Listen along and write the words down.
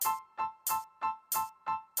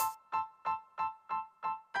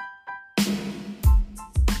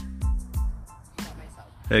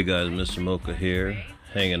Hey guys, Mr. Mocha here,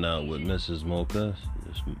 hanging out with Mrs. Mocha.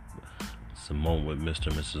 It's a moment with Mr.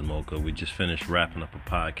 and Mrs. Mocha. We just finished wrapping up a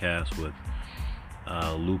podcast with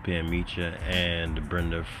Lupe and Micha and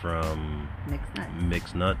Brenda from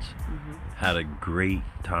Mixed Nuts. Had a great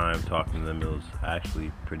time talking to them. It was actually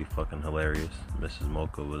pretty fucking hilarious. Mrs.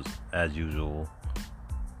 Mocha was, as usual,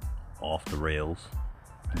 off the rails,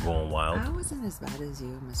 going wild. I wasn't as bad as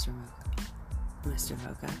you, Mr. Mocha. Mr.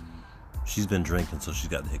 Mocha. She's been drinking, so she's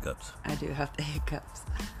got the hiccups. I do have the hiccups.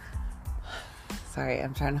 Sorry,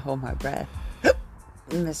 I'm trying to hold my breath.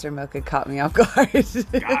 Mr. Mocha caught me off guard.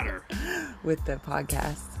 Got her. With the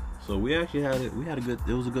podcast. So we actually it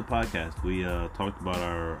was a good podcast. We talked about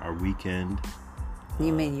our weekend.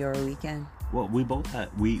 You mean your weekend? Well, we both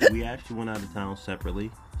had, we actually went out of town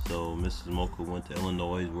separately. So Mrs. Mocha went to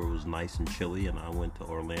Illinois where it was nice and chilly, and I went to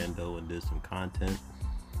Orlando and did some content.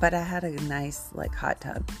 But I had a nice, hot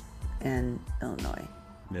tub in Illinois.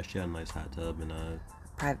 Yeah, she had a nice hot tub and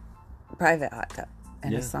private hot tub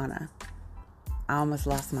and a sauna. I almost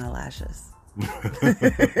lost my lashes.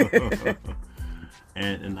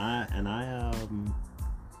 and I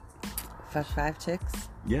For 5 chicks?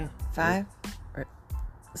 Yeah. 5 or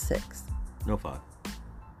 6? No, 5.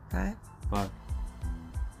 5? 5.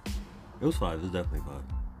 It was 5. It was definitely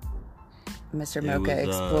 5. Mr. Mocha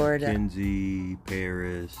explored Kinsey,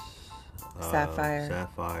 Paris,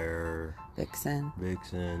 Sapphire, Vixen,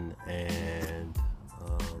 and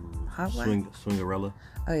Swingerella.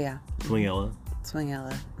 Oh yeah, Swingella.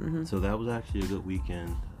 Mm-hmm. So that was actually a good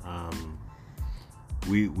weekend.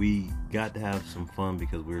 We got to have some fun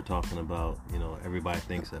because we were talking about, everybody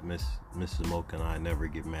thinks that Mrs. Mocha and I never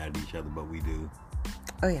get mad at each other, but we do.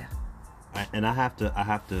 Oh yeah. I have to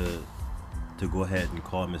go ahead and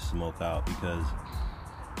call Mrs. Mocha out because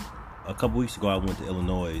a couple weeks ago I went to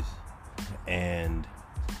Illinois and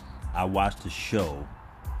I watched a show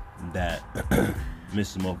that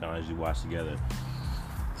Mrs. Mocha and I usually watch together.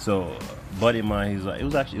 So, a buddy of mine, he's like, it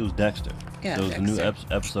was Dexter. Yeah, so it was a new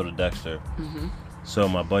episode of Dexter. Mm-hmm. So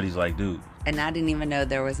my buddy's like, dude. And I didn't even know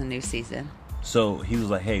there was a new season. So he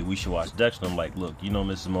was like, hey, we should watch Dexter. I'm like, look,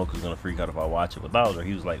 Mrs. Mocha's going to freak out if I watch it without her.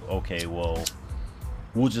 He was like, okay, well,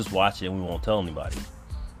 we'll just watch it and we won't tell anybody.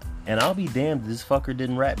 And I'll be damned, this fucker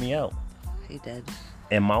didn't rat me out. He did.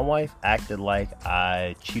 And my wife acted like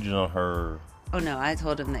I cheated on her. Oh, no, I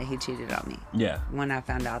told him that he cheated on me. Yeah. When I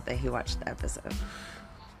found out that he watched the episode.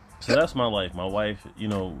 So that's my life. My wife,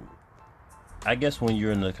 I guess when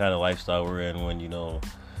you're in the kind of lifestyle we're in, when, you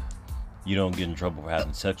don't get in trouble for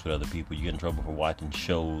having sex with other people, you get in trouble for watching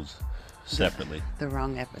shows separately. The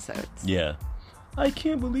wrong episodes. Yeah. I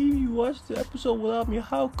can't believe you watched the episode without me.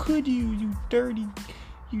 How could you, you dirty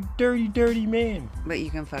man. But you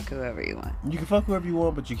can fuck whoever you want. You can fuck whoever you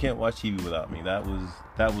want, but you can't watch TV without me. That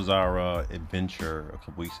was our adventure a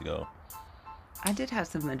couple weeks ago. I did have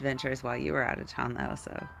some adventures while you were out of town, though,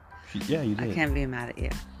 so... Yeah, you did. I can't be mad at you.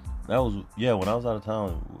 That was... Yeah, when I was out of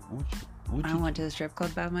town... I went to the strip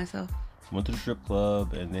club by myself. Went to the strip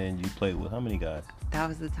club, and then you played with how many guys? That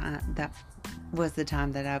was the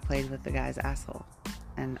time that I played with the guy's asshole.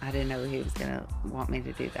 And I didn't know he was going to want me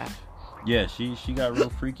to do that. Yeah, she got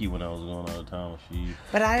real freaky when I was going out of town.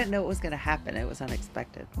 But I didn't know it was going to happen. It was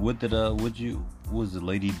unexpected. Was the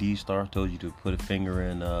Lady D Star told you to put a finger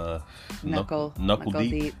in knuckle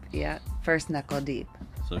deep? Yeah, first knuckle deep.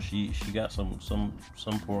 So she got some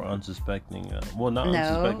poor unsuspecting.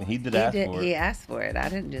 Unsuspecting. He ask for it. He asked for it. I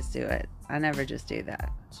didn't just do it. I never just do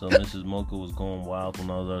that. So Mrs. Mocha was going wild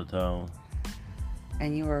when I was out of town.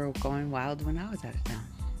 And you were going wild when I was out of town.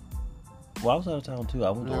 Well, I was out of town too. I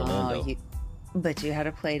went to Orlando. But you had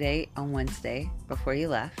a play date on Wednesday before you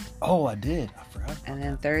left. Oh, I did. I forgot. And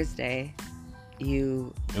then Thursday,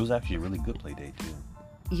 It was actually a really good play date too.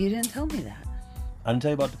 You didn't tell me that. I didn't tell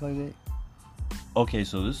you about the play date? Okay,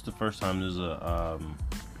 so this is the first time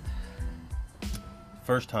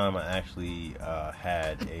I actually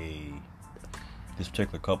had this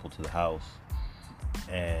particular couple to the house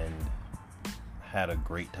and had a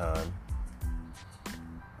great time.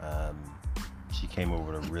 She came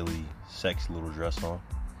over with a really sexy little dress on,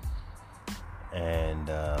 and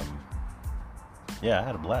I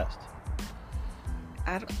had a blast.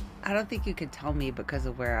 I don't think you could tell me because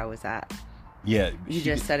of where I was at. Yeah, you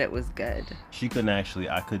just said it was good. We couldn't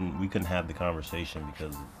have the conversation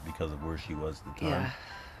because of where she was at the time. Yeah,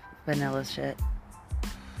 vanilla shit.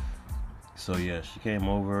 So yeah, she came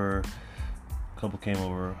over. Couple came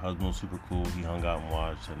over. Husband was super cool. He hung out and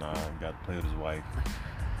watched, and I got to play with his wife.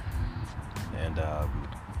 And I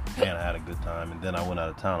had a good time. And then I went out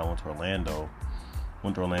of town. I went to Orlando.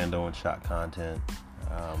 And shot content.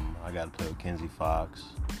 I got to play with Kenzie Fox.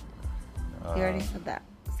 You already said that.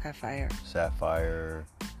 Sapphire,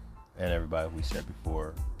 and everybody we said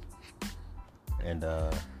before. And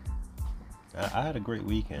I had a great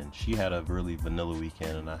weekend. She had a really vanilla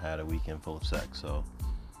weekend, and I had a weekend full of sex. So.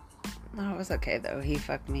 No, it was okay though. He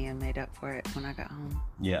fucked me and made up for it when I got home.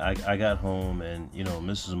 Yeah, I got home, and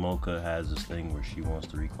Mrs. Mocha has this thing where she wants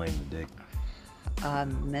to reclaim the dick.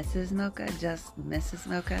 Mrs. Mocha, just Mrs.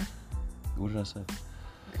 Mocha. What did I say?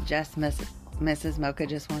 Just Mrs. Mocha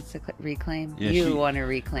just wants to reclaim. Yeah, you want to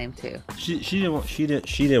reclaim too. She didn't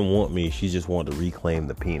want me. She just wanted to reclaim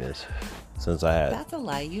the penis. Since I had. That's a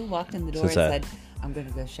lie. You walked in the door and said, "I'm gonna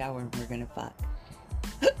go shower and we're gonna fuck."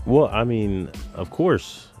 Well, I mean, of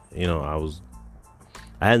course. I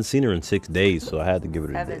hadn't seen her in 6 days, so I had to give it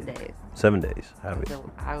a 7 days. 7 days.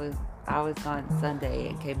 So I was gone Sunday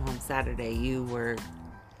and came home Saturday. You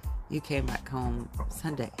came back home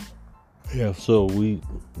Sunday. Yeah. So we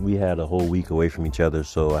had a whole week away from each other,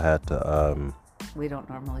 so I had to. We don't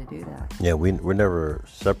normally do that. Yeah, we're never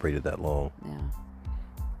separated that long. Yeah.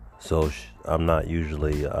 So I'm not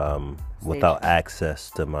usually without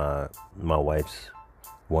access to my wife's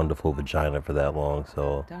wonderful vagina for that long.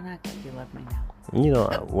 So don't act like you love me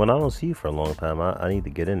now. When I don't see you for a long time, I need to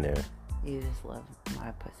get in there. You just love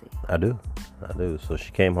my pussy. I do. So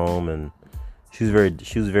she came home and she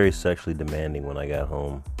was very sexually demanding when I got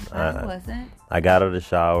home. I wasn't. I got out of the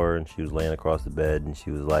shower and she was laying across the bed and she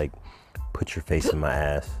was like, "Put your face in my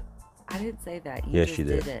ass." I didn't say that. You yes, just she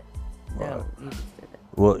did. It. No, you just did it.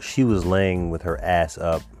 Well, she was laying with her ass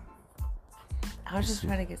up. I was just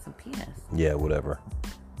trying to get some penis. Yeah, whatever.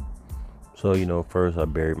 So, first I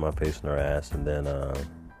buried my face in her ass, and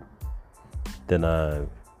then I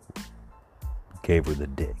gave her the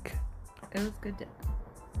dick. It was good dick.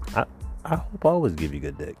 I hope I always give you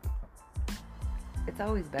good dick. It's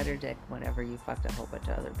always better dick whenever you fucked a whole bunch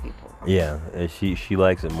of other people. Yeah, and she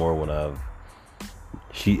likes it more when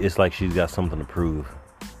it's like she's got something to prove.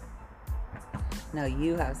 No,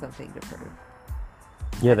 you have something to prove.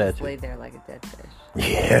 Yeah, that's lay there like a dead fish.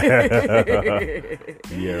 Yeah.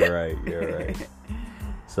 You're right.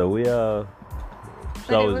 So we But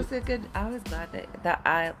it was a good. I was glad that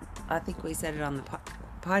I think we said it on the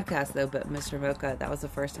podcast though. But Mr. Mocha, that was the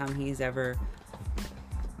first time he's ever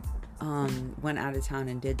went out of town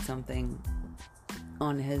and did something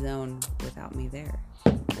on his own without me there.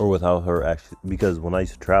 Or without her actually, because when I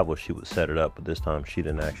used to travel, she would set it up, but this time she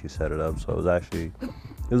didn't actually set it up. So it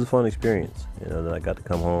was a fun experience. Then I got to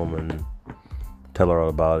come home and tell her all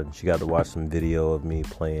about it. And she got to watch some video of me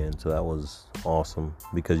playing, so that was awesome.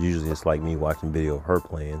 Because usually it's like me watching video of her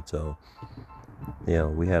playing. So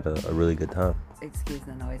we had a really good time. Excuse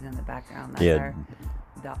the noise in the background. That's yeah. Our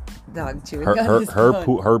dog chewing on his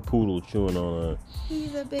her poodle chewing on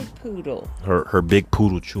He's a big poodle. Her big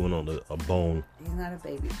poodle chewing on a bone. He's not a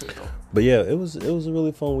baby poodle. But yeah, it was a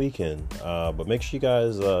really fun weekend. But make sure you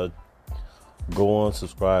guys go on,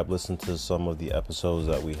 subscribe, listen to some of the episodes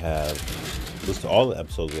that we have. Listen to all the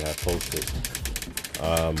episodes we have posted.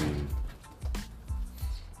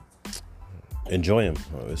 Enjoy them.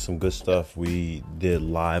 It's some good stuff. We did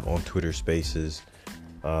live on Twitter Spaces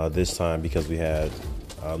this time because we had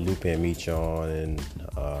Lupe and Micha on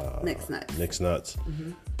and Nick's Nuts.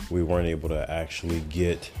 Mm-hmm. We weren't able to actually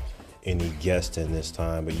get any guests in this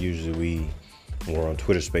time, but usually when we're on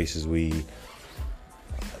Twitter Spaces, we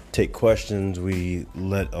take questions, we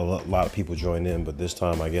let a lot of people join in, but this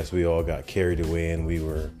time I guess we all got carried away and we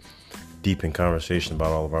were deep in conversation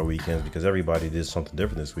about all of our weekends because everybody did something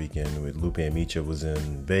different this weekend. With Lupe and Micha was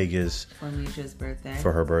in Vegas for Micha's birthday.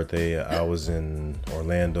 For her birthday. I was in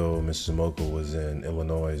Orlando. Mrs. Mocha was in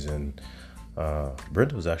Illinois, and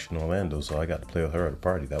Brenda was actually in Orlando, so I got to play with her at a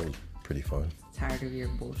party. That was pretty fun. Tired of your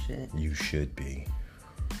bullshit. You should be.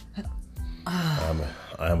 I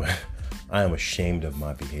am ashamed of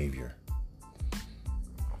my behavior.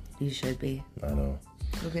 You should be. I know.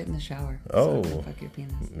 Go get in the shower. Oh, so fuck your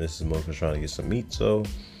penis. Mrs. Mocha's trying to get some meat, so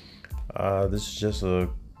this is just a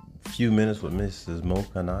few minutes with Mrs.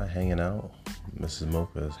 Mocha and I hanging out. Mrs.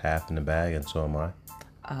 Mocha is half in the bag, and so am I.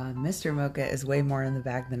 Mr. Mocha is way more in the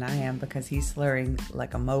bag than I am because he's slurring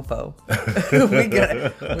like a mofo.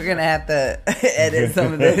 We're gonna have to edit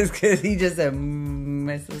some of this because he just said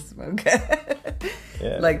Mrs. Mocha.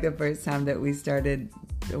 Yeah. Like the first time that we started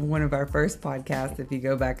one of our first podcasts, if you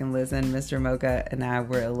go back and listen, Mr. Mocha and I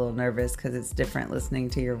were a little nervous because it's different listening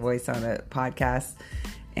to your voice on a podcast.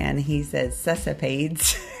 And he said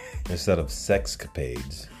sesapades instead of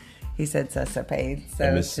sexcapades. He said sesapades. So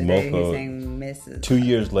and Mrs. today Mocha, he's saying Mrs. 2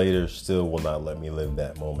 years later, still will not let me live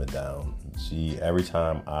that moment down. Every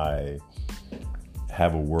time I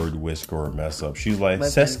have a word whisk or a mess up, she's like,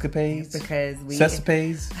 sescapades? Because we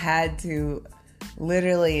Sesapades? had to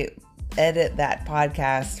literally edit that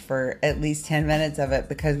podcast for at least 10 minutes of it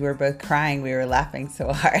because we were both crying. We were laughing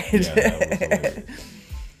so hard. Yeah, that was hilarious.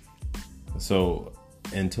 So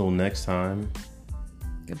until next time.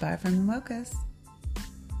 Goodbye from the Mochas.